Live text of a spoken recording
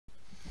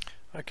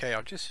Okay,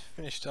 I've just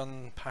finished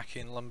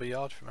unpacking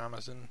Lumberyard from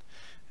Amazon.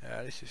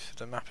 This is for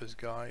the Mapper's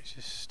Guide.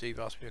 Just Steve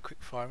asked me a quick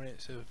 5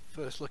 minutes of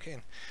first look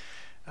in.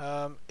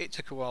 It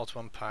took a while to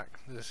unpack.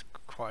 There's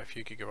quite a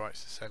few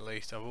gigabytes to say the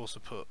least. I've also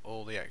put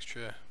all the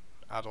extra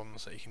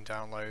add-ons that you can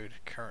download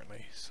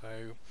currently.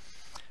 So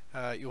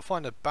you'll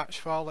find a batch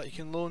file that you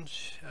can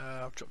launch.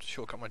 I've dropped a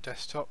shortcut on my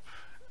desktop,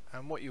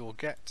 and what you will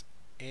get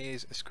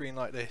is a screen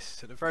like this.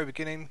 At the very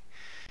beginning,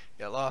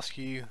 it'll ask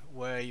you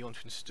where you want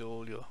to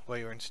install where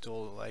your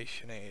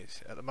installation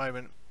is. At the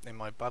moment, in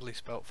my badly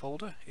spelt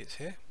folder, it's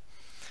here.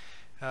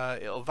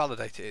 It'll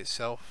validate it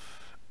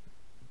itself.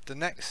 The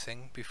next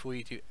thing before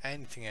you do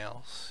anything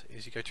else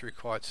is you go to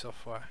required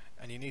software,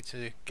 and you need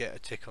to get a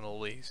tick on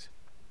all these.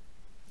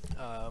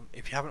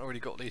 If you haven't already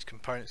got these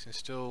components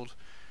installed,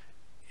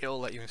 it'll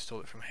let you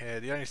install it from here.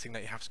 The only thing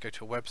that you have to go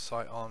to a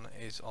website on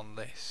is on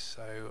this.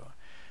 So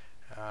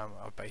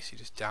I've basically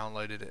just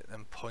downloaded it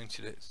and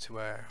pointed it to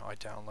where I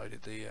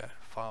downloaded the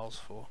files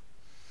for.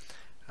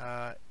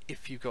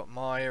 If you've got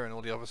Maya and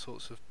all the other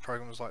sorts of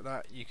programs like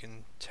that, you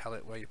can tell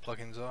it where your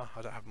plugins are.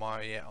 I don't have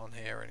Maya yet on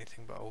here or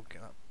anything, but I'll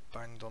get that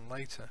banged on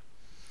later.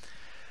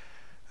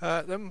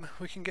 Then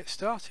we can get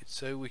started,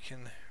 so we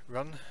can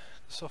run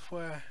the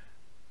software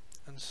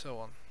and so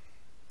on.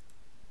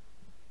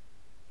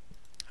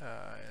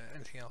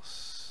 Anything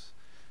else?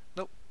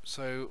 Nope.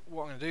 So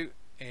what I'm going to do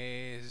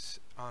is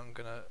I'm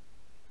going to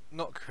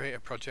not create a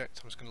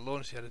project. I'm just going to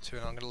launch the editor,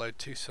 and I'm going to load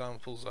 2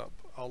 samples up.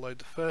 I'll load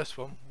the first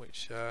one,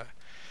 which I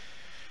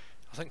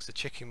think it's the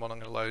chicken one I'm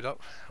going to load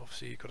up.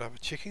 Obviously you've got to have a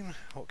chicken.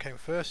 What came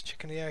first,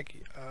 chicken or the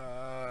egg?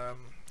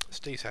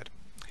 Steve's head.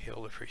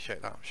 He'll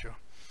appreciate that, I'm sure.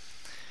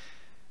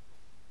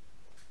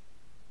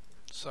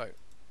 So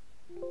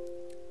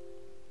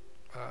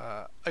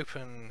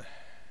open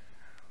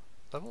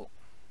level.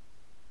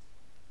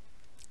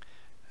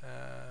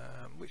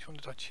 Which one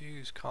did I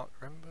choose? Can't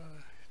remember.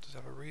 It does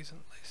have a reason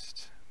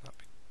list.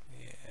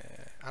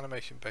 Yeah,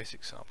 animation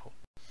basic sample.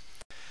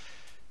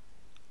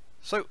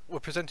 So we're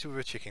presented with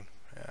a chicken.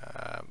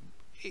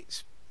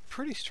 It's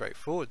pretty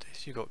straightforward.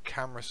 You've got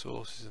camera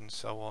sources and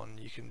so on.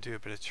 You can do a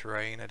bit of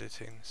terrain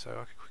editing. So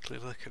I could quickly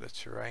look at the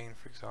terrain,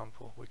 for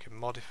example. We can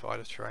modify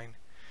the terrain,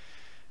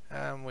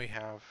 and we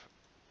have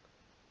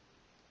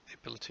the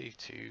ability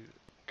to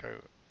go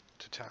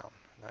to town.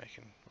 Now you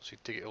can obviously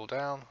dig it all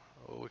down,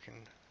 or we can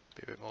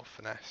be a bit more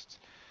finessed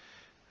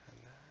and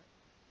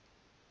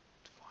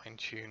fine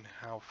tune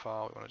how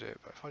far we want to do it.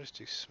 But if I just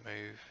do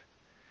smooth,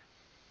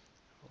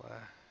 we'll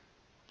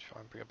try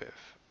and bring a bit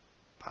of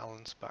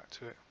balance back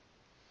to it.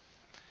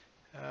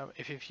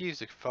 If you've used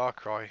the Far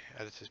Cry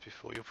editors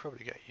before, you'll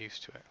probably get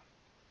used to it.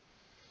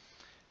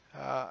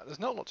 There's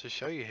not a lot to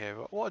show you here,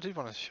 but what I did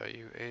want to show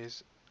you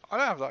is I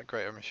don't have that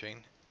great a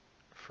machine,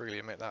 freely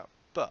admit that,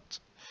 but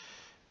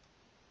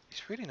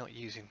it's really not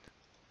using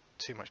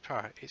too much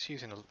power. It's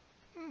using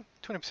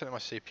 20% of my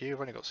CPU.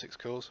 I've only got 6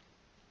 cores,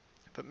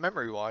 but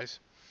memory wise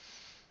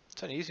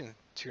it's only using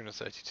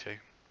 232.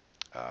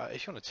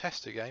 If you want to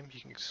test a game, you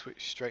can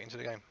switch straight into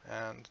the game,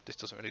 and this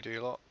doesn't really do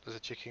a lot. There's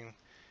a chicken,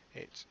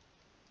 it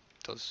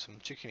does some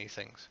chickeny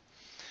things.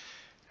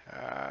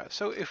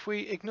 So if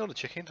we ignore the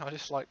chicken, I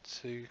just like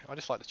the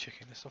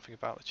chicken. There's something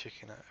about the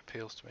chicken that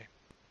appeals to me.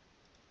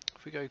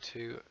 If we go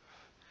to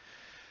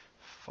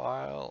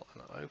File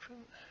and Open,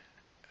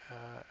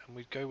 and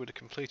we go with a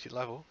completed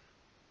level.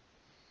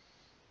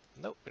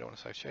 Nope, we don't want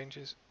to save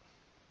changes.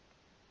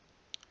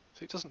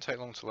 So it doesn't take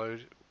long to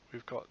load.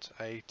 We've got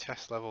a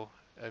test level.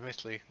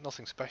 Admittedly,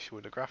 nothing special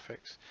with the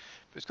graphics,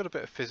 but it's got a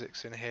bit of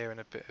physics in here and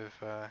a bit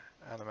of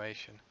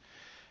animation.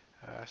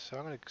 So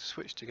I'm going to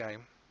switch to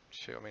game.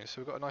 See what I mean?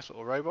 So we've got a nice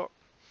little robot,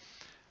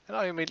 and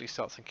I immediately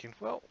start thinking,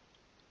 well,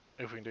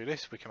 if we can do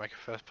this, we can make a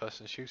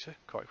first-person shooter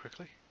quite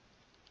quickly,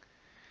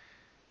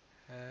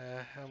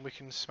 and we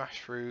can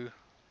smash through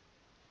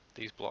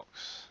these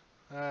blocks,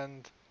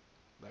 and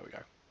there we go.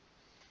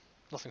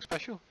 Nothing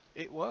special.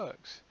 It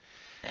works.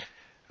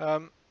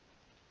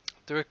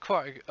 There are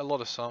quite a lot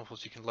of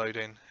samples you can load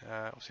in.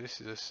 Obviously this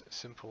is a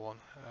simple one,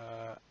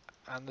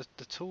 and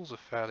the tools are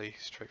fairly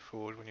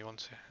straightforward when you want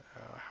to.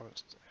 I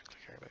haven't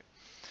clicked on it.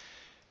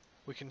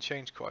 We can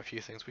change quite a few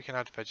things. We can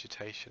add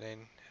vegetation in.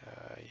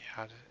 You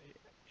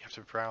have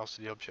to browse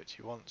to the object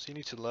you want, so you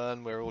need to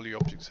learn where all your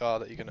objects are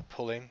that you're going to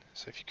pull in.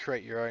 So if you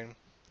create your own,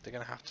 they're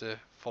going to have to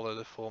follow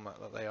the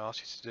format that they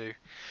ask you to do.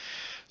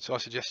 So I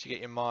suggest you get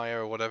your Maya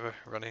or whatever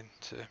running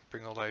to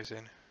bring all those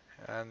in,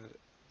 and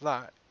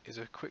that is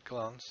a quick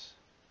glance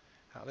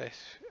at this.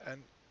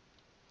 And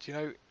do you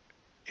know,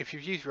 if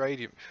you've used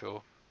Radiant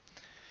before,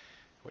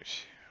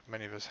 which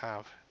many of us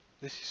have,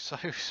 this is so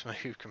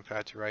smooth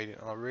compared to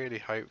Radiant, and I really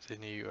hope the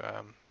new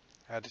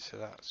editor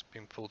that's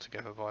been pulled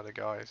together by the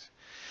guys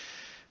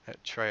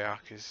at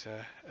Treyarch is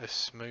as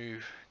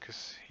smooth,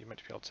 because you're meant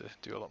to be able to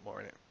do a lot more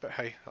in it. But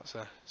hey, that's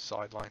a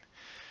sideline.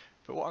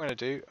 But what I'm going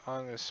to do,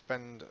 I'm going to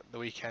spend the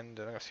weekend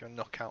and I'm going to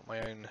knock out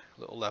my own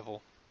little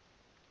level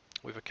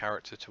with a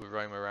character to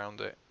roam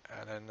around it,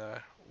 and then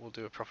we'll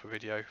do a proper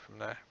video from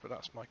there. But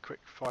that's my quick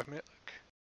 5-minute look.